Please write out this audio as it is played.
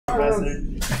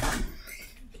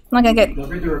Okay, good. Don't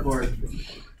forget to record.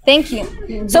 Thank you.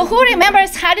 So who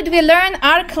remembers how did we learn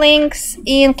arc lengths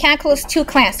in Calculus 2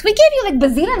 class? We gave you like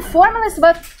bazillion formulas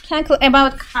about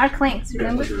arc lengths,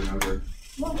 remember?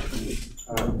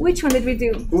 Which one did we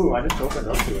do? Ooh, I just opened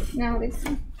up to it. No, this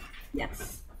one.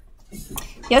 Yes.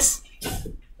 Yes?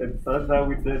 It says that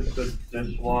we did the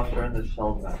dishwasher and the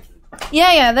shelf method.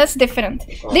 Yeah, that's different.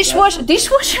 Dishwasher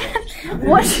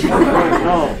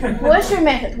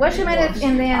method,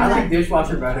 and then I like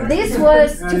dishwasher better. this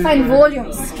was to find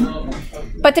volumes.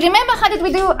 But remember, how did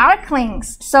we do arc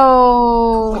lengths?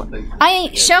 So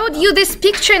I showed you this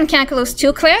picture in Calculus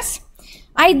 2 class.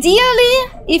 Ideally,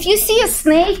 if you see a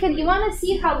snake and you want to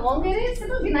see how long it is, it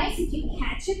would be nice if you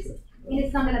catch it and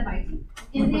it's not going to bite you.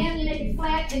 And then you make it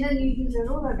flat, and then you use a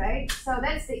ruler, right? So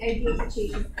that's the ideal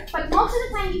situation. But most of the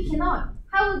time you cannot.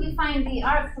 How would you find the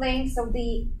arc lengths of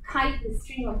the kite, the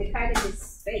string of the kite in this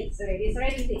space, right? It's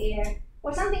right in the air,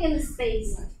 or something in the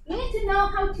space. You need to know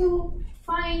how to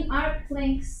find arc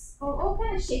lengths of all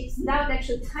kinds of shapes without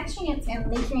actually touching it and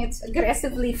making it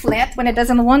aggressively flat when it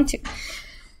doesn't want to.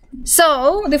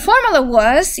 So the formula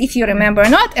was, if you remember,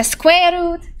 not a square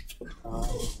root,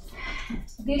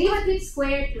 derivative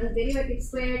squared plus derivative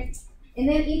squared, and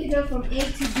then integral from a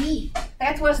to b.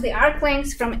 That was the arc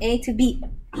length from a to b.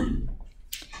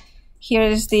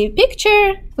 Here's the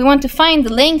picture. We want to find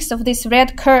the lengths of this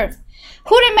red curve.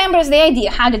 Who remembers the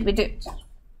idea? How did we do it?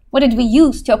 What did we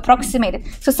use to approximate it?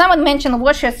 So someone mentioned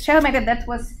Washer's shell method. That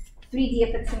was 3D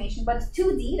approximation, but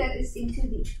 2D, that is in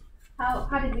 2D.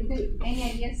 How did we do it? Any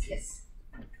ideas? Yes.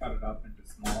 Cut it up into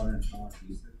smaller and smaller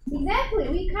pieces. Exactly.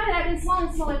 We cut it out in smaller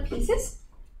and smaller pieces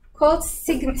called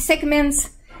segments.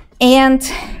 And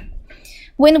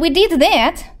when we did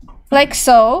that, like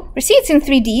so, you see it's in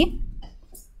 3D.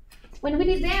 When we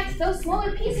did that, those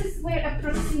smaller pieces were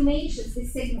approximations, the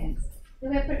segments. They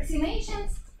were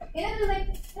approximations, and then we were like,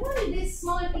 only these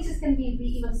smaller pieces can be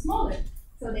even smaller.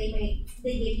 So they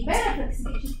gave you better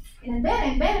approximations. And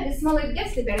better, the smaller it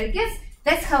gets, the better it gets.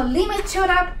 That's how limit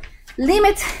showed up.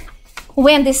 Limit,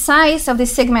 when the size of the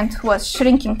segment was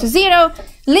shrinking to 0,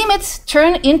 limits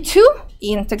turn into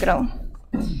integral.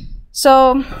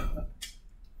 So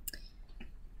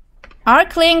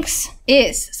arc length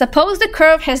is, suppose the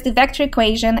curve has the vector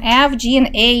equation f, g,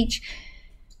 and h,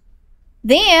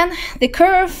 then the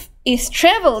curve is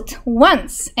traveled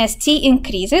once as t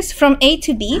increases from a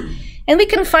to b, and we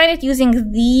can find it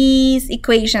using these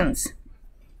equations.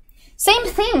 Same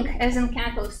thing as in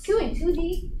Calculus 2 in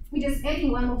 2D, we're just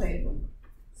adding one more variable.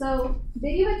 So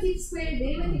derivative squared,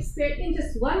 in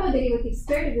just one more derivative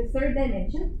squared in the third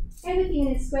dimension, everything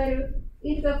in its square root,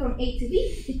 integral from a to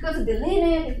b. Because of the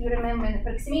limit, if you remember in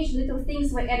approximation, little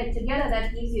things were added together,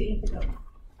 that gives you integral.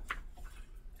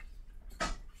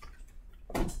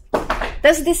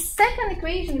 Does this second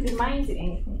equation remind you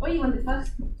anything? Or even the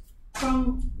first one?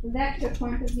 From vector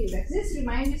point of view, does this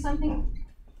remind you something?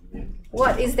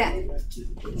 What is that?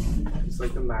 It's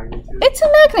like the magnitude. It's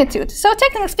a magnitude. So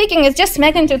technically speaking, it's just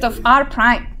magnitude of r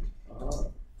prime.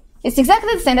 It's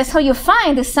exactly the same. That's how you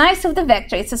find the size of the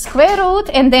vector. It's a square root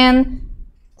and then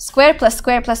square plus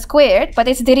square plus squared, but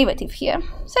it's derivative here.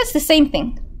 So it's the same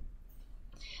thing.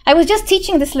 I was just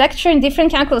teaching this lecture in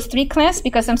different Calculus 3 class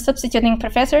because I'm substituting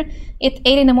professor at 8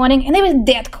 in the morning, and they were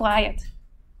dead quiet.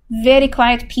 Very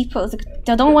quiet people.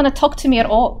 They don't want to talk to me at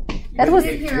all. That was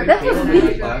weird. That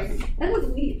was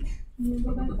weird. You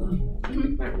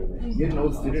get an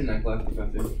old student in that class,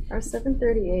 Professor. Our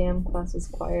 7:30 a.m. class was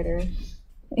quieter.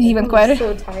 Even quieter?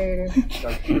 So tired.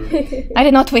 I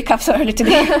did not wake up so early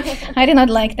today. I did not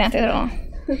like that at all.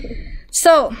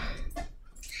 So,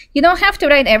 you don't have to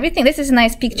write everything. This is a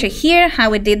nice picture here, how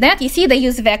we did that. You see they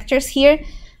use vectors here.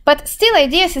 But still,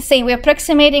 idea is the same. We're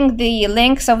approximating the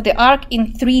lengths of the arc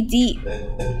in 3D.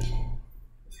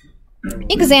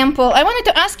 Example, I wanted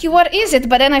to ask you what is it,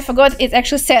 but then I forgot it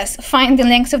actually says find the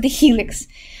length of the helix.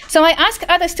 So I asked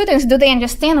other students, do they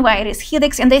understand why it is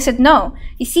helix? And they said no.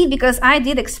 You see, because I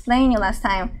did explain you last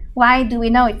time. Why do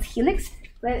we know it's helix?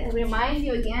 Let me remind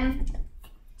you again.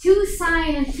 2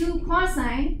 sine and 2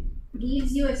 cosine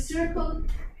gives you a circle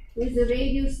with the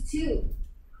radius 2.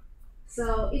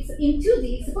 So it's in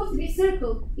 2D, it's supposed to be a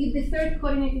circle. If the third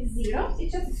coordinate is 0,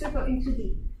 it's just a circle in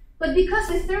 2D. But because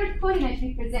the third coordinate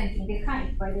representing the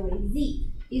height, by the way,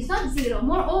 z, is not 0,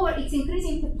 moreover, it's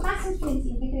increasing to plus infinity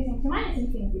and decreasing to minus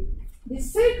infinity. The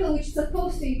circle which is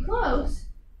supposed to enclose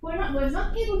was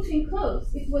not able to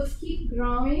enclose. It was keep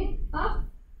growing up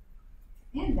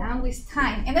and down with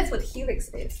time. And that's what helix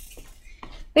is.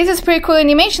 This is pretty cool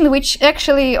animation, which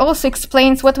actually also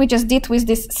explains what we just did with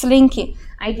this slinky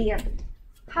idea.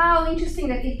 How interesting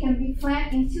that it can be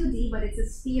flat in 2D, but it's a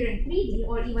sphere in 3D,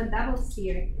 or even double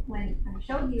sphere when I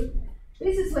showed you.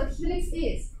 This is what helix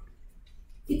is.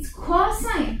 It's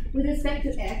cosine with respect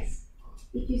to x.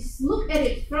 If you look at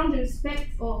it from the respect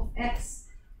of x,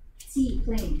 t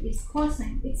plane, it's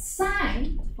cosine. It's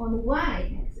sine on the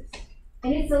y-axis.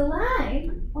 And it's a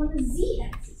line on the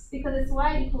z-axis, because it's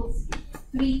y equals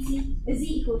 3t,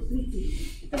 z equals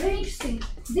 3t. So very interesting.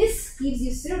 This gives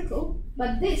you circle,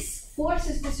 but this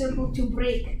forces the circle to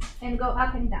break and go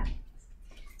up and down.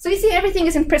 So you see, everything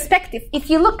is in perspective. If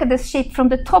you look at this shape from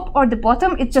the top or the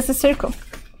bottom, it's just a circle.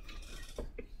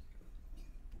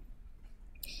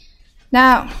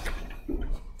 Now,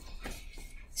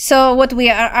 so what we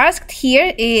are asked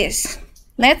here is,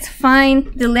 let's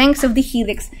find the length of the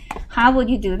helix. How would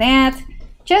you do that?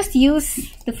 Just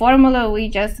use the formula we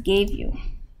just gave you,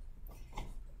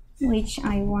 which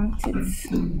I wanted.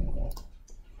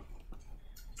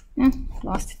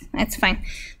 Lost it. That's fine.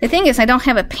 The thing is, I don't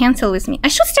have a pencil with me. I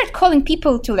should start calling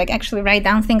people to like actually write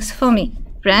down things for me,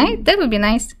 right? That would be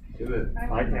nice. Do it.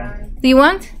 I can. Do you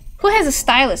want? Who has a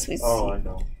stylus with? Oh, I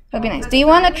know. That'd be nice. Do you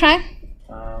want to try?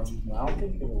 I don't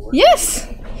think it will work. Yes.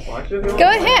 Well, actually, Go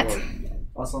ahead.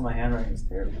 Also, my handwriting is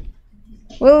terrible.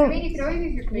 Well,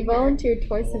 You volunteered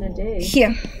twice in a day.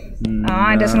 here.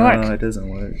 Oh, it doesn't work. No, it doesn't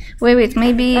work. Wait,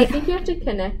 maybe I think you have to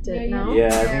connect it, no? Yeah,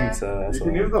 I think so. That's You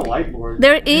can why. use the whiteboard.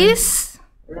 there is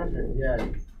Yeah.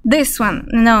 this one.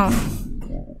 No,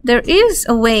 there is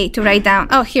a way to write down.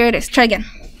 Oh, here it is. Try again.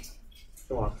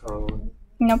 Come on, Carl.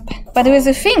 Nope. But with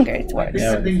a finger it works.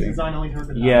 Yeah, These design only has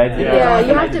Yeah, I did. Yeah,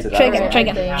 you have to Try again. Try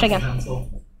again. Try again.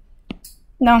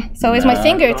 No. So with my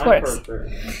finger it works.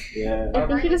 Yeah. I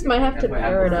think you just might have to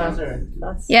power it up.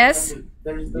 That's Yes.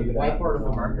 There's the whiteboard with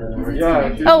the marker.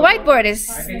 Yeah. Oh, whiteboard is.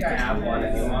 I think I have one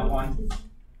if you want one.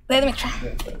 Let me try.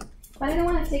 But I don't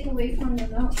want to take away from your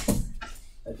notes.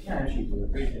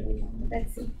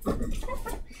 Let's see.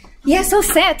 Yeah, so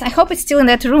sad. I hope it's still in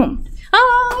that room.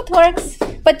 Oh, it works.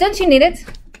 But don't you need it?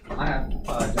 I have a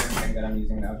different thing that I'm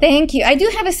using now. Thank you. I do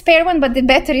have a spare one, but the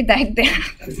battery died there.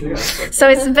 So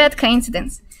it's a bad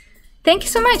coincidence. Thank you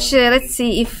so much. Let's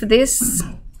see if this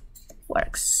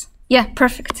works. Yeah,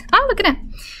 perfect. Oh, look at that.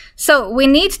 So we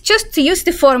need just to use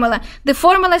the formula. The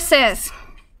formula says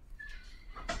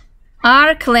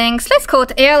arc length, let's call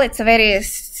it L. It's a very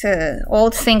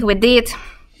old thing we did.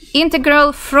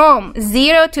 Integral from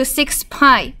 0 to 6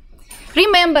 pi.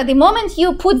 Remember, the moment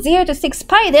you put 0 to 6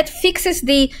 pi, that fixes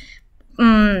the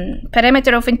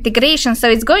parameter of integration, so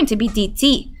it's going to be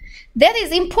dt. That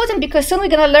is important because soon we're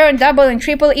going to learn double and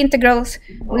triple integrals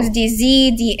with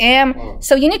dz, dm.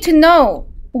 So you need to know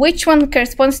which one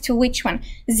corresponds to which one.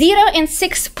 0 and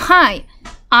 6 pi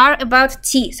are about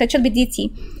t, so it should be dt.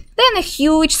 Then a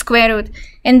huge square root.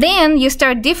 And then you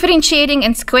start differentiating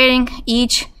and squaring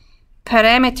each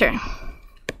parameter.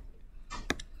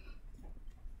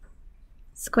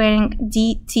 Squaring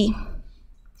dt.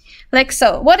 Like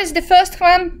so. What is the first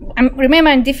one? Remember,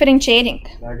 I'm differentiating.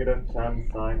 Negative 10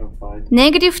 sine of 5.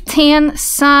 Negative 10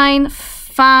 sine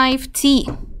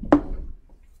 5t.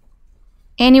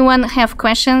 Anyone have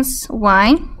questions?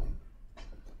 Why?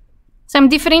 So I'm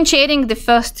differentiating the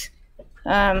first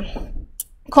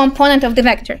component of the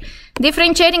vector.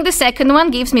 Differentiating the second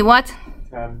one gives me what?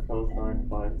 10 cosine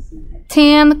 5c.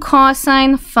 10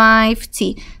 cosine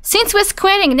 5t. Since we're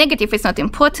squaring negative, it's not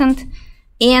important.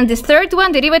 And the third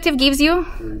one, derivative, gives you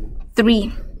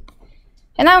 3.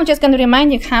 And now I'm just going to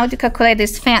remind you how to calculate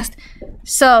this fast.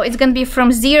 So it's going to be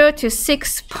from 0 to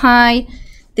 6 pi,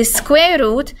 the square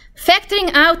root,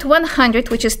 factoring out 100,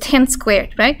 which is 10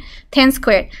 squared, right? 10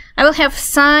 squared. I will have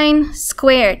sine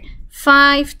squared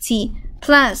 5t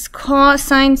plus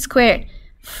cosine squared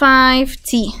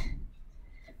 5t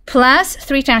plus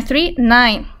 3 times 3,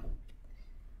 9.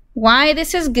 Why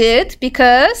this is good?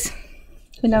 Because,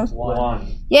 who knows?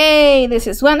 1. Yay, this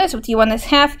is 1, that's what you want to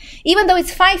have. Even though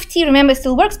it's 5t, remember, it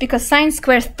still works because sine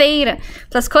squared theta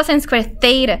plus cosine squared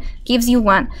theta gives you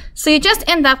 1. So you just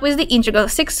end up with the integral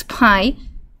 6 pi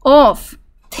of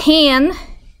 10,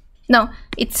 no,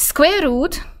 it's square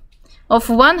root of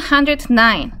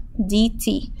 109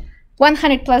 dt.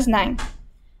 100 plus 9. And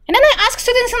then I asked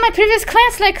students in my previous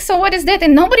class, like, so what is that?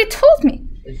 And nobody told me.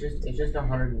 It's just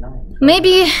 109.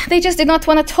 Maybe they just did not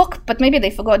want to talk, but maybe they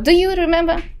forgot. Do you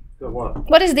remember? So what?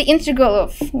 What is the integral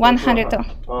of 100? It's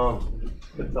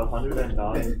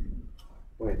 109.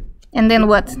 Wait. And then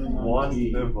what? 1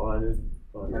 divided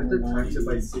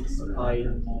by... by 6 pi.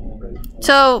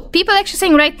 So people actually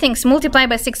saying right things. Multiply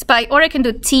by 6 pi, or I can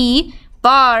do t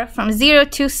bar from 0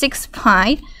 to 6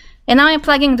 pi. And now I'm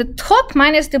plugging the top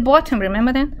minus the bottom.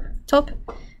 Remember that? Top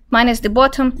minus the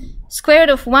bottom. square root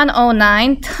of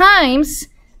 109 times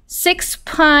 6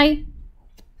 pi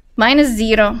minus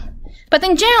 0. But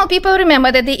in general, people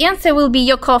remember that the answer will be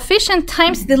your coefficient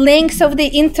times the length of the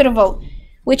interval,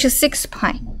 which is 6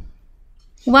 pi.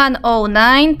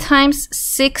 109 times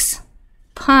 6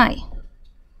 pi.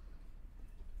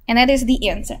 And that is the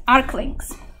answer, arc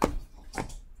length.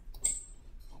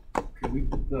 Could we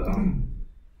put the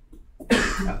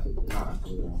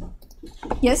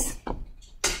Yes?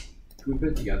 Could we put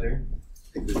it together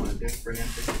if we wanted to for an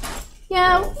answer?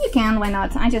 Yeah, you can, why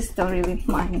not? I just don't really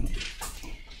mind.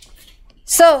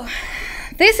 So,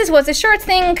 this was a short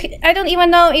thing. I don't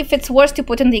even know if it's worth to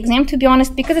put in the exam, to be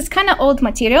honest, because it's kind of old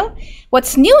material.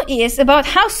 What's new is about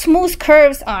how smooth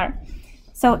curves are.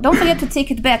 So, don't forget to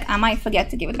take it back. I might forget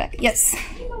to give it back. Yes?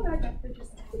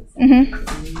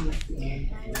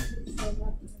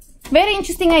 Very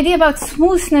interesting idea about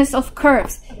smoothness of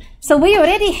curves. So we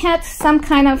already had some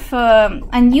kind of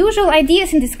unusual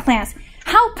ideas in this class.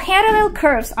 How parallel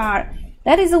curves are.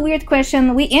 That is a weird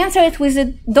question. We answer it with a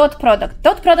dot product.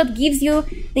 Dot product gives you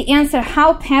the answer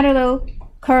how parallel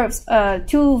curves,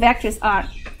 two vectors are.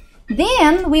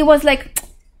 Then we was like,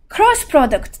 cross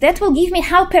product. That will give me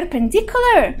how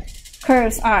perpendicular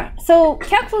curves are. So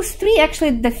calculus 3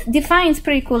 actually defines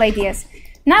pretty cool ideas.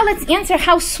 Now let's answer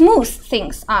how smooth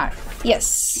things are.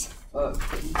 Yes?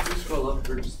 Could you just scroll up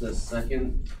for just a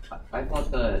second? I thought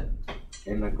the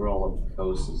integral of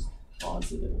cos is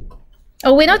positive.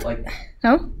 Oh, we're not... Like,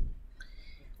 No?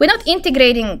 We're not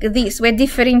integrating these. We're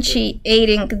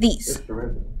differentiating these. it's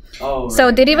derivative. Oh, So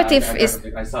right. derivative I is...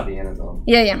 I saw the integral.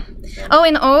 Yeah. Oh,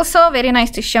 and also, very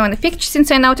nice to show in the picture,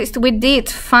 since I noticed we did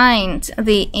find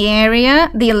the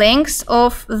area, the length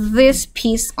of this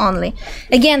piece only.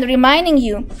 Again, reminding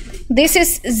you, this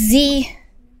is Z,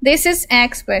 this is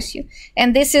X, bless you,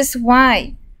 and this is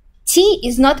Y. T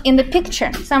is not in the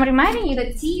picture. So I'm reminding you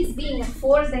that T is being a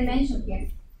fourth dimension here.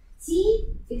 T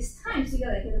is time, so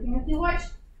you're looking at your watch,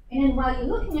 and then while you're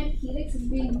looking at helix, is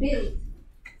being built.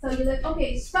 So you're like,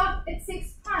 okay, stop at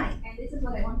 6 pi, and this is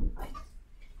what I want to find.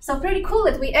 So pretty cool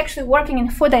that we're actually working in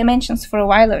 4 dimensions for a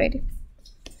while already.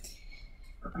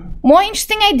 More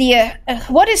interesting idea,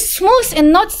 what is smooth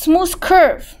and not smooth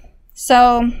curve?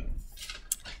 So,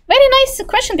 very nice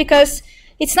question, because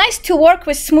it's nice to work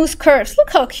with smooth curves.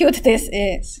 Look how cute this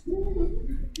is.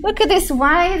 Look at this,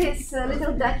 why this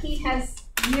little ducky has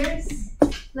ears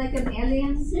like an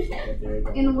alien,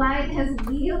 and why it has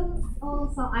wheels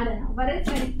also, I don't know, but it's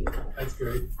very cute. That's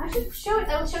great. I will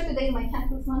show today my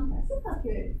calculus 1 class. Look how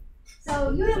cute.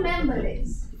 So you remember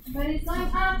this. When it's going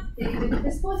up, then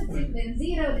it's positive, then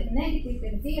 0, then negative,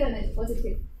 then 0, then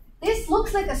positive. This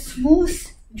looks like a smooth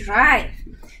drive.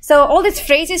 So all these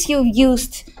phrases you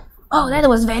used, oh, that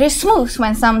was very smooth,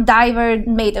 when some diver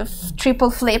made a triple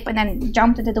flip and then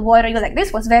jumped into the water. You're like,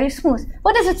 this was very smooth.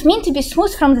 What does it mean to be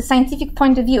smooth from the scientific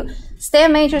point of view?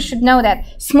 STEM majors should know that.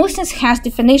 Smoothness has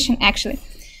definition, actually.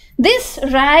 This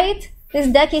ride this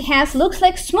ducky has looks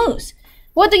like smooth.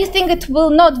 What do you think it will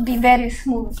not be very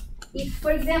smooth? If,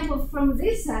 for example, from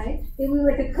this side, it will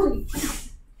be like a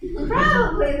cliff.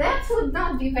 Probably that would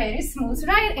not be very smooth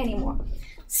ride anymore.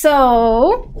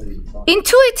 So,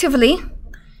 intuitively,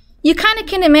 you kind of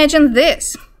can imagine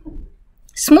this.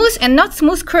 Smooth and not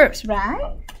smooth curves,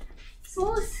 right?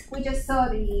 Smooth, we just saw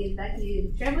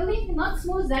the traveling. Not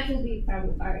smooth, that will be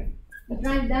probably hard. You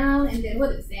drive down and then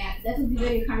what is that? That would be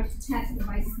very hard to test the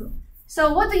bicycle.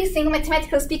 So what do you think,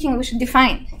 mathematically speaking, we should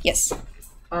define? Yes?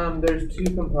 There's two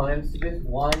components to this.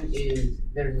 One is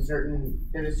there's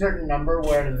a certain number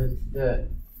where the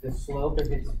slope, if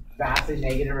it's vastly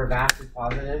negative or vastly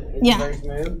positive, is very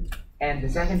smooth. And the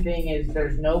second thing is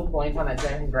there's no point on that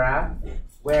second graph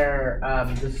where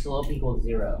the slope equals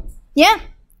 0. Yeah,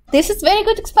 this is very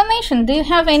good explanation. Do you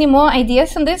have any more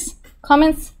ideas on this?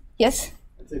 Comments? Yes?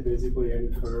 I'd say basically any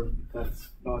curve that's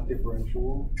not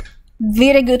differentiable.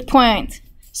 Very good point.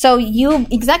 So you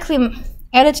exactly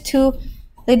added to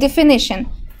the definition.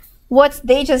 What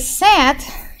they just said,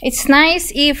 it's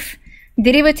nice if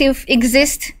derivative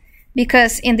exists,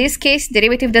 because in this case,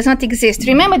 derivative does not exist.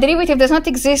 Remember, derivative does not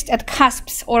exist at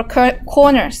cusps or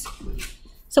corners.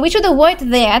 So we should avoid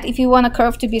that if you want a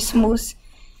curve to be smooth.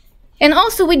 And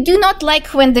also, we do not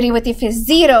like when derivative is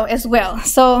 0 as well.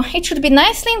 So it should be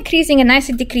nicely increasing and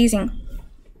nicely decreasing.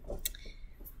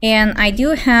 And I do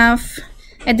have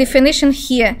a definition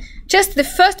here. Just the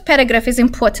first paragraph is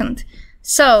important.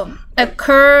 So a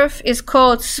curve is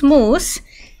called smooth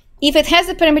if it has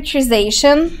a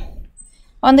parameterization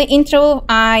on the interval of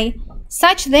I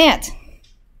such that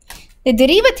the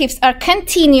derivatives are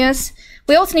continuous.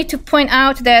 We also need to point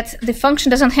out that the function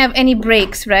doesn't have any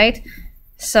breaks, right?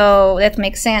 So that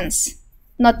makes sense.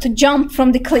 not to jump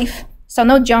from the cliff. So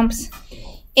no jumps.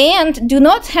 And do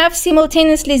not have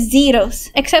simultaneously zeros,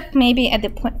 except maybe at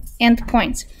the end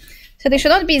points. So there should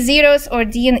not be zeros or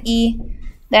D and E.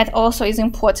 That also is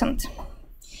important.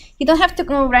 You don't have to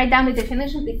go write down the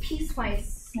definition of the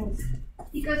piecewise smooth,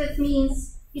 because it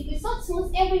means if it's not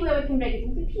smooth everywhere, we can break it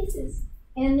into pieces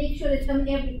and make sure that on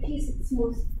every piece it's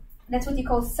smooth. That's what you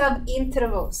call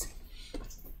sub-intervals.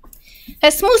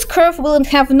 A smooth curve will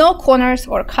have no corners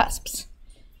or cusps.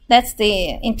 That's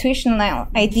the intuitional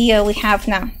idea we have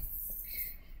now.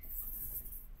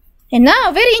 And now,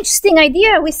 a very interesting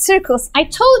idea with circles. I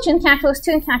told you in Calculus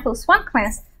 2 and Calculus 1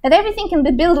 class that everything can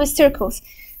be built with circles.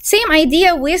 Same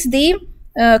idea with the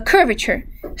curvature.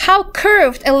 How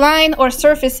curved a line or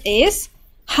surface is,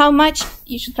 how much,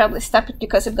 you should probably stop it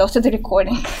because it goes to the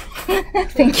recording.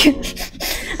 Thank you.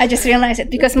 I just realized it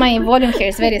because my volume here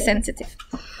is very sensitive.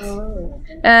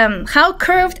 How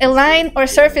curved a line or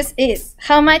surface is,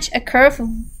 how much a curve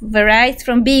varies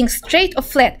from being straight or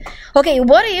flat. Okay,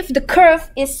 what if the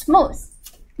curve is smooth?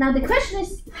 Now the question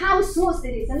is how smooth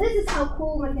it is, and this is how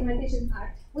cool mathematicians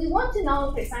are. We want to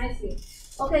know precisely,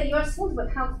 okay, you're smooth,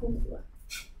 but how smooth you are.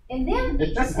 And then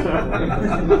interesting.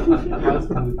 How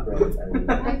smooth, right?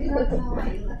 I do not know. I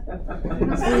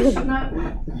probably should not.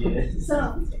 Yes. So,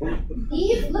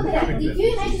 look at that. If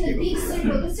you imagine a big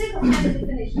circle, the circle has a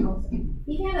definition also.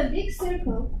 If you have a big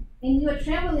circle and you are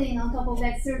traveling on top of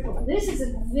that circle, this is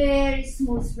a very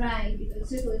smooth ride because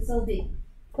the circle is so big.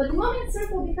 But the moment the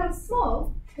circle becomes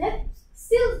small, that's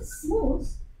still smooth,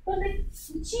 but it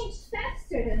changed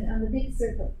faster than on the big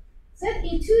circle. So that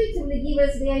intuitively gives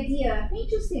us the idea,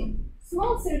 interesting,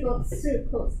 small circles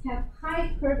have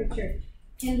high curvature,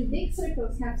 and the big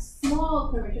circles have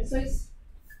small curvature. So it's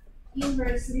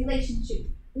inverse relationship.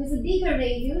 With a bigger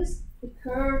radius, the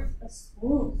curves are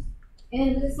smooth.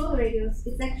 And with a smaller radius,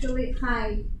 it's actually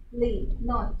highly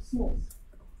not smooth.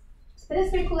 But that's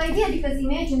a very cool idea because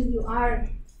imagine you are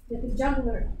like a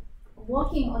juggler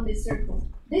walking on this circle.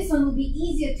 This one will be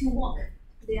easier to walk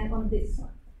than on this one.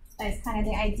 That's kind of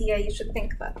the idea you should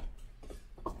think about.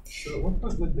 So at what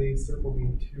point would the circle be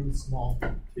too small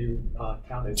to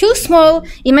count as? Too small,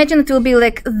 imagine it will be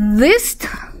like this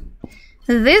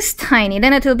tiny,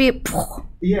 then it will be,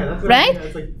 Yeah, that's what right? I mean.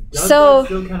 It's like, So- that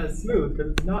still kind of smooth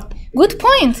because it's not. good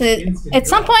point. Instant At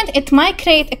some drop. point it might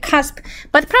create a cusp,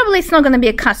 but probably it's not going to be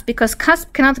a cusp because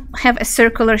cusp cannot have a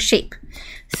circular shape.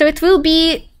 So it will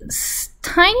be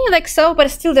tiny like so, but it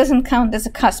still doesn't count as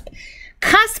a cusp.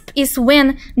 Cusp is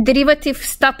when derivatives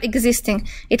stop existing.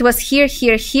 It was here,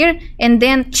 here, here, and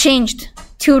then changed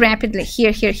too rapidly.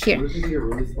 Here, here, here. What if you get a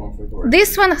really small circle?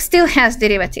 This one still has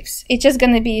derivatives. It's just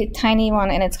going to be a tiny one,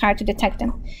 and it's hard to detect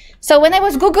them. So when I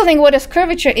was Googling what a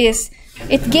curvature is,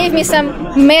 it gave me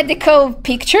some medical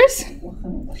pictures.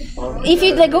 If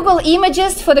you like Google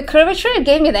images for the curvature, it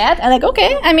gave me that. I'm like,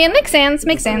 okay, I mean, makes sense,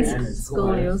 makes sense.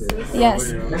 Scoliosis.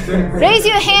 Yes. Raise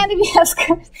your hand if you have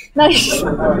no,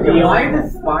 Why the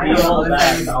spine all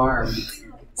that arm?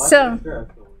 So,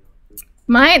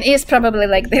 mine is probably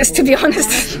like this, to be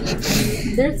honest.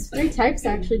 There's 3 types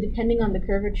actually, depending on the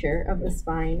curvature of the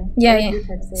spine. Yeah, There are yeah. 3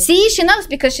 types of- See, she knows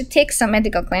because she takes some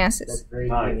medical classes. Very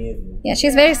Nice. Yeah,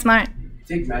 she's very smart.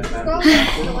 Take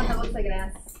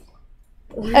mathematics.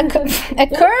 A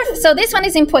curve, so this one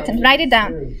is important, write it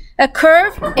down. A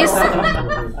curve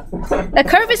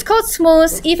is called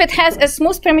smooth if it has a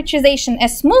smooth parameterization. A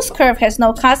smooth curve has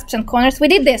no cusps and corners. We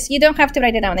did this, you don't have to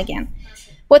write it down again.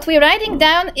 What we're writing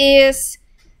down is,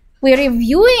 we're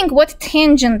reviewing what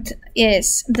tangent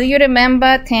is. Do you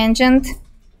remember tangent?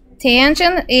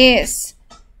 Tangent is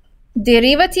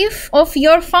derivative of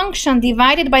your function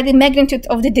divided by the magnitude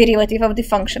of the derivative of the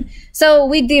function. So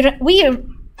we did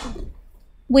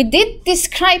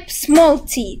describe small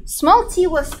t. Small t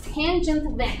was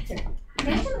tangent vector.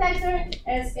 Tangent vector,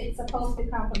 as it's supposed to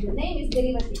come from the name, is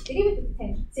derivative. Derivative of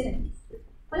tangent, synonyms.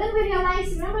 But then we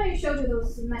realized, remember I showed you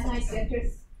those nice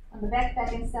vectors on the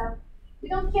backpack and stuff? We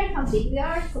don't care how big they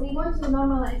are, so we want to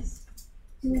normalize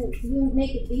to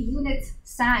make it a unit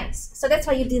size. So that's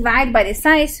why you divide by the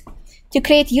size to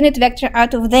create unit vector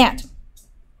out of that.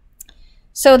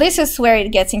 So this is where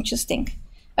it gets interesting.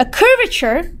 A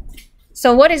curvature,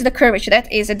 so what is the curvature?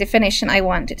 That is a definition I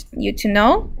wanted you to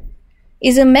know,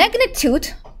 is a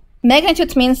magnitude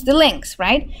means the length,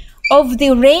 right, of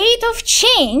the rate of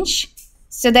change,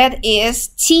 so that is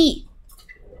t,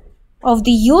 of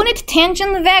the unit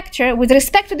tangent vector with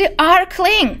respect to the arc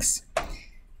lengths.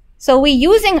 So we're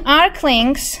using arc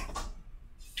lengths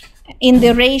in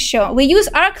the ratio. We use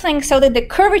arc length so that the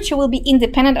curvature will be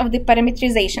independent of the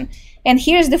parameterization. And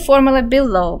here's the formula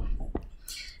below.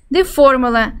 The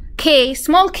formula K,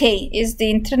 small k, is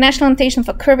the international notation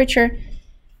for curvature,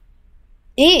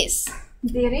 is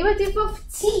derivative of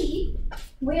t,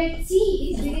 where t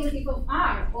is derivative of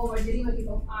r over derivative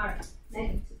of r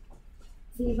negative,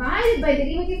 divided by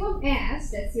derivative of s,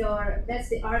 that's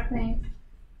the arc length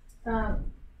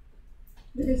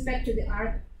with respect to the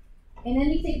arc, and then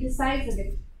we take the size of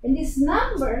it. And this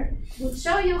number will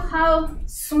show you how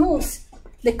smooth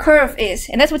the curve is,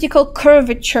 and that's what you call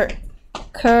curvature.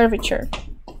 Curvature.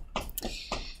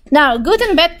 Now, good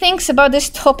and bad things about this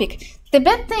topic. The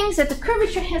bad thing is that the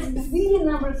curvature has bazillion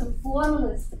numbers of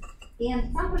formulas,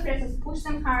 and some professors push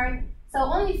them hard. So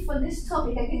only for this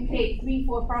topic I can create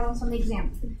 3-4 problems on the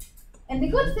exam. And the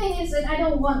good thing is that I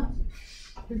don't want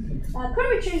it.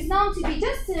 Curvature is known to be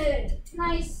just a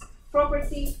nice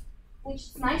property, which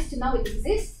is nice to know it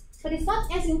exists, but it's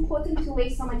not as important to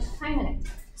waste so much time on it.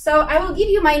 So I will give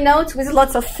you my notes with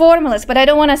lots of formulas, but I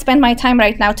don't want to spend my time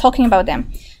right now talking about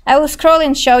them. I will scroll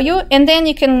and show you, and then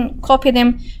you can copy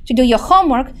them to do your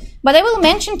homework. But I will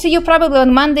mention to you probably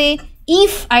on Monday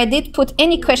if I did put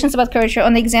any questions about curvature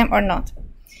on the exam or not.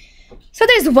 So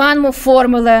there's one more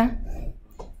formula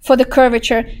for the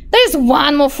curvature. There's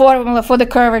one more formula for the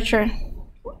curvature.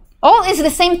 All is the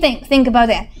same thing. Think about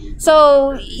that.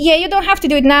 So yeah, you don't have to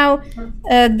do it now.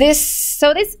 This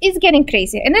is getting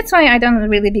crazy, and that's why I don't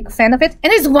really big fan of it.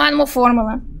 And there's one more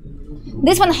formula.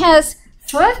 This one has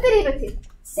first derivative,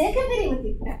 second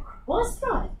derivative, cross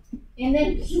product, and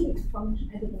then cubic function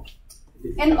at the bottom.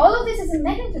 And all of this is in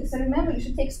magnitude, so remember you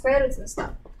should take square roots and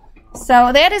stuff.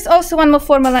 So that is also one more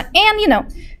formula. And you know,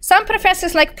 some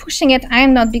professors like pushing it. I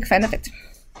am not a big fan of it.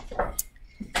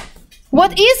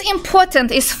 What is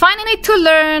important is finally to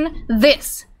learn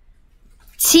this.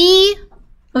 T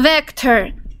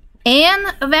vector, N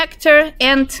vector,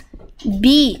 and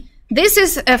B. This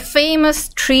is a famous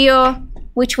trio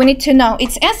which we need to know.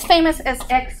 It's as famous as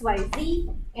X, Y, Z,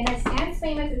 and it's as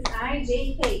famous as I,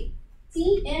 J, K.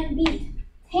 T and B.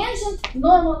 Tangent,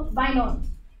 normal, binormal.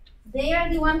 They are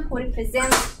the one who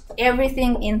represent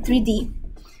everything in 3D.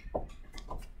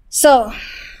 So,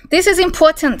 this is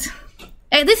important.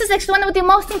 And this is actually one of the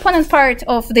most important parts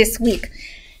of this week.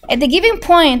 At the given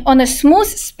point on a smooth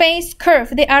space curve,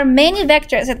 there are many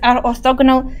vectors that are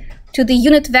orthogonal to the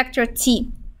unit vector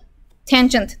t,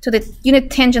 tangent to the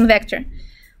unit tangent vector.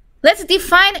 Let's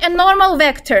define a normal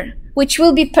vector, which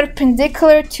will be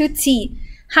perpendicular to t.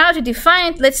 How to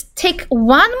define it? Let's take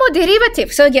one more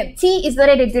derivative. So again, t is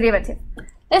already a derivative.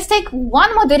 Let's take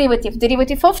one more derivative,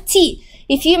 derivative of t.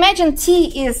 If you imagine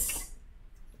t is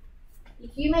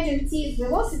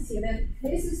velocity, then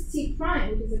this is t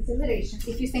prime, which is acceleration,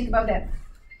 if you think about that.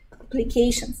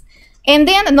 Applications. And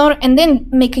then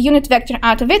make a unit vector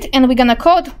out of it, and we're gonna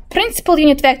call it principal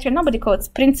unit vector. Nobody calls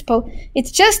principal.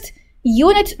 It's just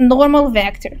unit normal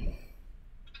vector.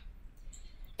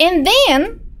 And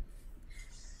then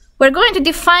we're going to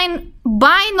define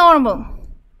binormal.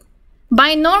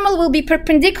 Binormal will be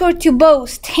perpendicular to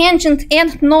both tangent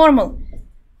and normal.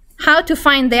 How to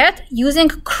find that? Using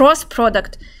cross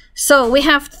product. So we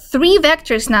have three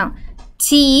vectors now.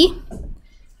 T,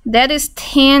 that is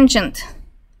tangent.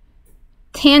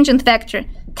 Tangent vector.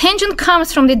 Tangent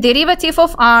comes from the derivative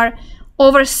of r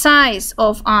over size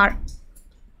of r.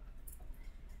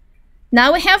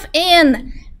 Now we have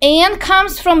n. N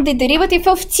comes from the derivative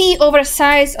of t over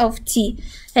size of t.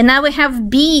 And now we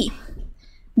have b.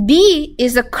 B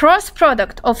is a cross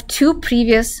product of two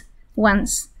previous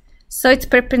ones. So it's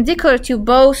perpendicular to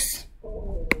both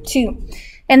two.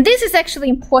 And this is actually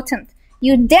important.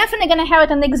 You're definitely going to have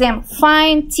it on the exam.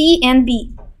 Find t and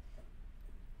b.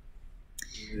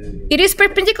 It is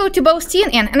perpendicular to both t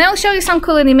and n. And I'll show you some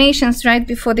cool animations right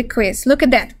before the quiz. Look at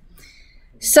that.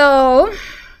 So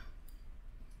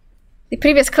the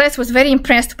previous class was very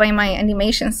impressed by my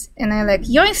animations. And I'm like,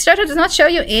 your instructor does not show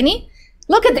you any?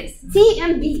 Look at this. T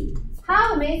and b.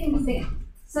 How amazing is that?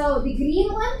 So the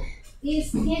green one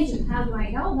is tangent. How do I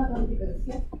know? Not only because it's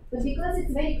here, but because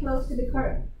it's very close to the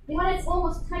curve. The one that's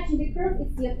almost touching the curve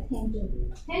is the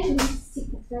tangent. Tangent means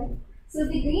steepness, right? So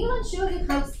the green one shows you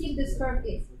how steep this curve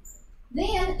is.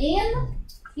 Then n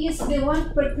is the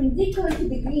one perpendicular to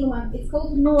the green one. It's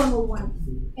called normal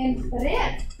one. And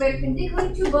red,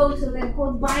 perpendicular to both of them,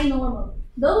 called binormal.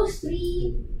 Those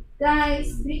three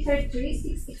guys, three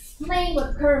characteristics explain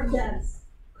what curve does.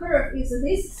 Curve is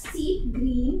this steep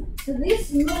green,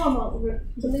 this normal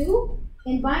blue,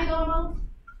 and binormal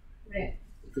red.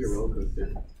 It's a roller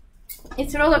coaster.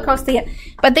 It's a roller coaster, yeah.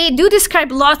 But they do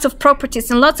describe lots of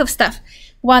properties and lots of stuff.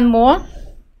 One more.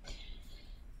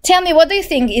 Tell me, what do you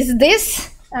think? Is this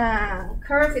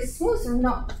curve is smooth or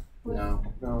not? No.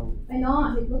 I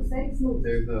know, it looks very smooth.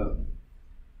 There's a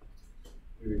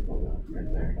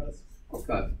Right there.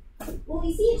 Cut. Well,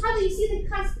 you see, how do you see the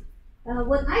cusp?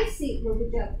 What I see, well,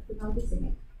 good job for noticing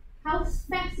it. How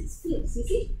fast it feels, you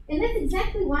see? And that's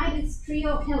exactly why this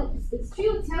trio helps. This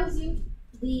trio tells you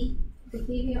the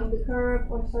behavior of the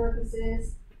curve or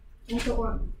surfaces and so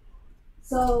on.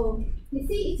 So, you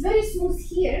see, it's very smooth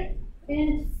here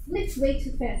and it flips way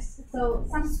too fast. So,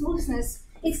 some smoothness.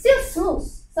 It's still smooth,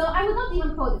 so I would not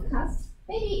even call it cusp.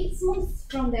 Maybe it's smooth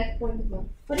from that point of view,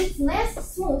 but it's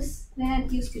less smooth than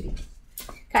it used to be.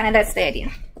 Kind of that's the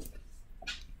idea.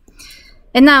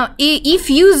 And now, if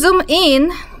you zoom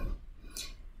in,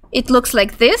 it looks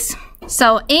like this.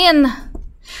 So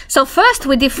first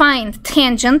we defined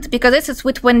tangent, because this is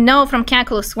what we know from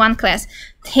Calculus 1 class.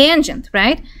 Tangent,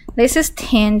 right? This is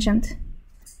tangent.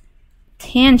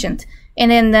 Tangent.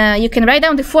 And then you can write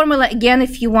down the formula again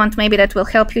if you want. Maybe that will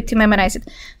help you to memorize it.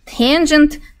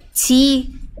 Tangent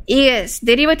t is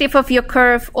derivative of your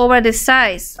curve over the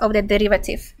size of the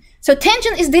derivative. So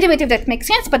tangent is derivative, that makes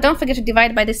sense, but don't forget to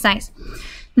divide by the size.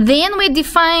 Then we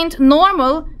defined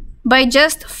normal by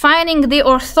just finding the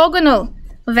orthogonal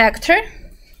vector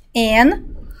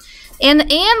n. And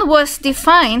n was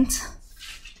defined,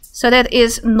 so that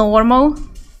is normal.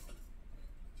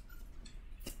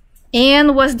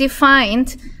 N was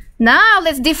defined. Now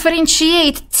let's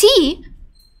differentiate t,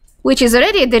 which is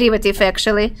already a derivative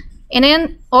actually, and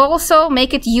then also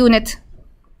make it unit.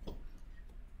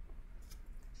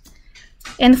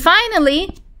 And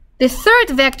finally, the third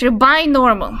vector,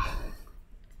 binormal.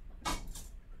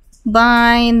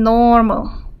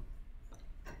 Binormal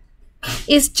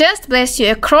is just, bless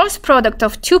you, a cross product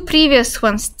of two previous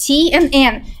ones, t and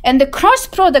n. And the cross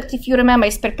product, if you remember,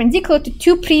 is perpendicular to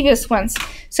two previous ones.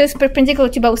 So it's perpendicular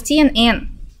to both t and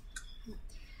n.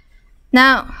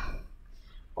 Now,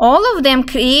 all of them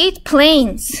create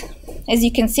planes, as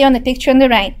you can see on the picture on the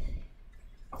right.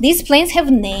 These planes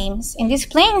have names, and these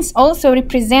planes also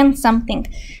represent something.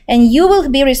 And you will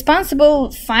be responsible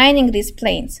finding these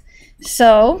planes.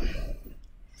 So,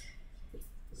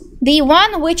 the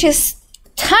one which is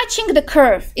touching the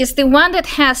curve is the one that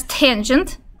has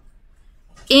tangent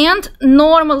and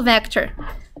normal vector.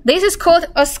 This is called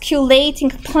osculating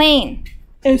plane.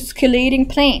 Osculating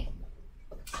plane.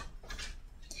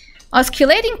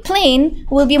 Osculating plane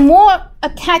will be more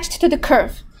attached to the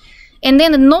curve. And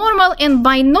then the normal and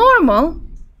binormal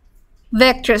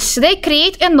vectors, they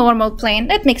create a normal plane.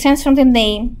 That makes sense from the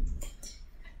name.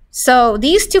 So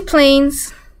these two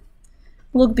planes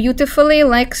look beautifully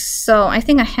like so. I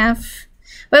think I have,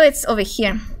 well, it's over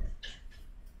here.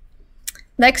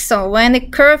 Like so. When the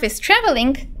curve is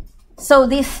traveling, so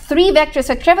these three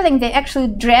vectors are traveling, they're actually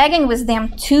dragging with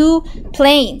them two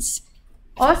planes.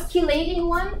 Osculating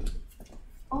one,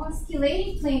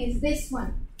 osculating plane is this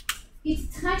one.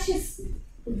 It touches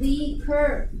the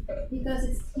curve because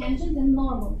it's tangent and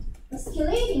normal.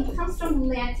 Osculating comes from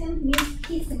Latin, means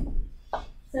kissing.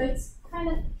 So it's kind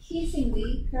of kissing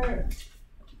the curve.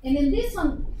 And then this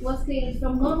one was created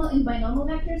from normal and binormal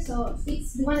vectors, so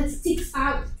it's the one that sticks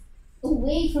out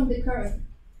away from the curve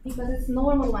because it's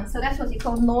normal one. So that's what you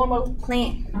call normal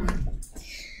plane.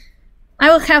 I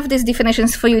will have these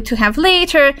definitions for you to have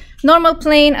later. Normal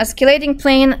plane, osculating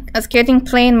plane. Osculating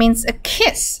plane means a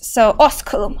kiss. So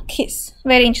osculum, kiss.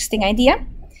 Very interesting idea.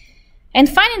 And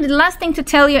finally, the last thing to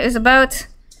tell you is about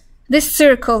this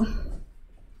circle.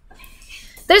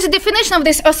 There's a definition of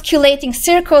this osculating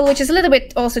circle, which is a little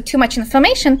bit also too much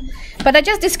information. But I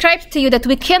just described to you that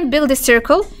we can build a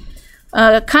circle,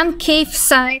 concave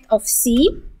side of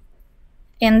C.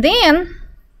 And then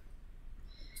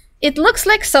it looks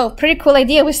like so. Pretty cool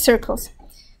idea with circles.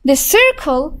 The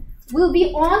circle will be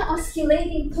on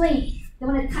osculating plane, the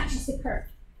one that touches the curve.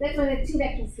 That's why there are two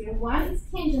vectors here. One is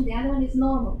tangent, the other one is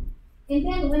normal. And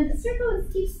then when the circle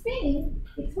keeps spinning,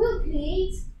 it will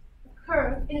create a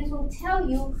curve, and it will tell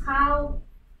you how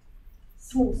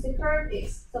smooth the curve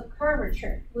is. So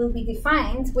curvature will be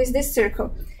defined with this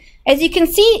circle. As you can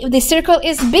see, if the circle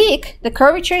is big, the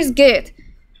curvature is good.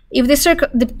 If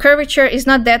the curvature is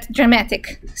not that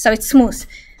dramatic, so it's smooth.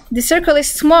 The circle is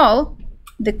small,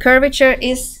 the curvature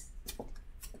is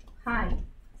high.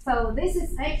 So this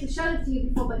is, I actually showed it to you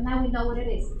before, but now we know what it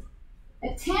is.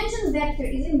 A tangent vector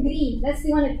is in green. That's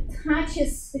the one that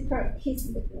touches the curve,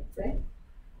 kisses the curve, right?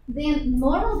 Then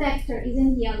normal vector is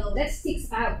in yellow. That sticks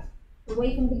out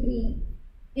away from the green.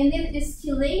 And then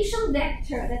oscillation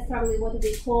vector, that's probably what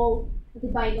they call the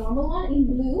binormal one, in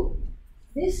blue.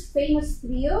 This famous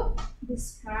trio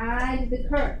describes the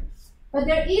curve. But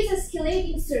there is a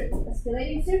osculating circle. A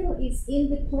osculating circle is in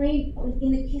the plane,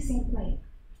 in the kissing plane.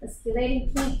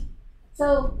 Osculating plane.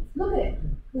 So look at it.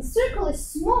 The circle is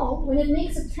small when it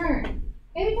makes a turn.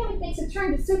 every time it makes a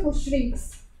turn, the circle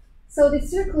shrinks. So the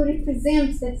circle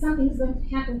represents that something is going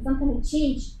to happen, some kind of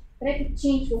change, rapid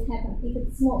change will happen if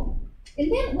it's small.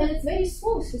 And then when it's very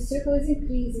smooth, the circle is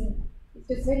increasing. It's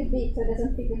just very big, so it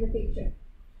doesn't fit in the picture.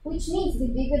 Which means the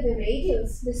bigger the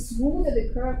radius, the smoother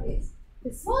the curve is.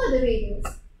 The smaller the radius,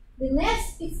 the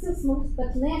less it's still smooth,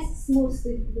 but less smooth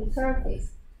the curve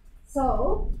is.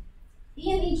 So,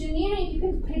 in engineering, you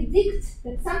can predict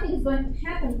that something is going to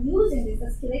happen using this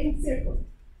oscillating circle.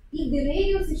 If the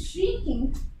radius is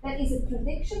shrinking, that is a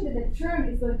prediction that the turn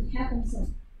is going to happen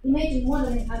soon. Imagine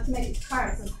modeling automatic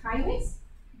cars on highways.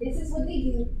 This is what they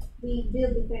do. They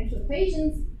build differential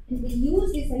equations, and they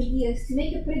use these ideas to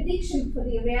make a prediction for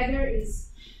the radar is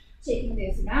checking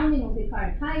the surrounding of the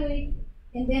car highway.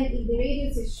 And then if the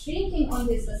radius is shrinking on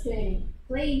this oscillating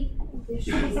plane, there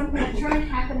should be some kind of turn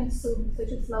happening soon, so it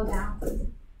should slow down.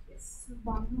 Yes.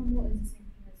 Binomial is the same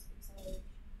thing as acceleration.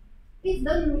 It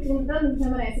doesn't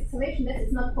memorize acceleration, that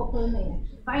is not popular name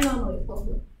actually. Binomial is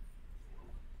popular.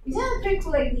 You have a very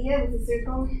cool idea with the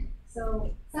circle.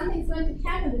 So something's going to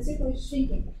happen, the circle is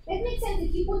shrinking. That makes sense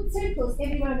if you put circles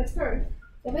everywhere on the curve.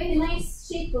 The very nice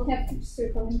shape will have each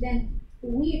circle, and then the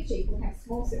weird shape will have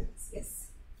small circles. Yes.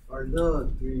 Are the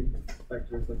three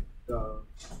vectors, like the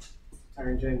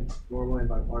tangent, normal, and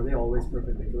bipolar, are they always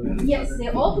perpendicular to each Yes, other?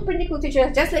 they're all perpendicular to each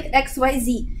other, just like X, Y,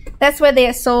 Z. That's why they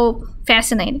are so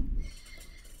fascinating.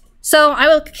 So I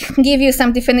will give you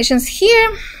some definitions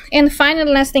here. And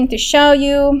finally, last thing to show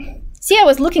you. See, I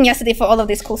was looking yesterday for all of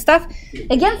this cool stuff.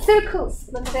 Again, circles.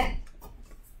 Look at that.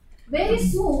 Very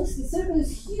smooth, the circle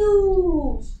is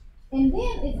huge. And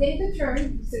then if there is a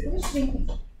turn, the circle is shrinking.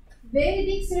 Very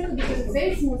big circle because it's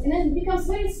very smooth. And then it becomes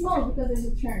very small because there's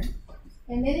a turn.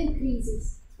 And then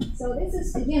increases. So this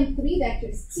is, again, three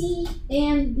vectors, T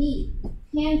and B.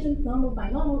 Tangent, normal,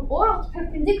 binomial, all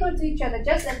perpendicular to each other,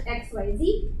 just like X, Y,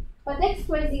 Z. But X,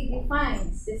 Y, Z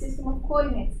defines the system of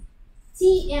coordinates.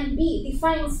 T and B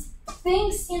defines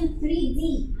things in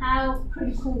 3D. How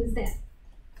pretty cool is that?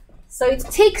 So it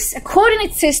takes a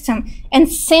coordinate system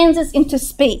and sends it into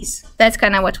space. That's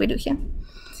kind of what we do here.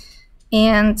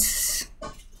 And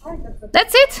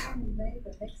that's it.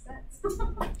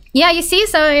 Yeah, you see,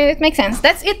 so it makes sense.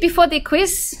 That's it before the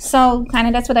quiz. So kind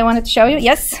of that's what I wanted to show you.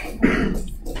 Yes?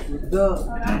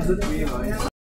 The three lines.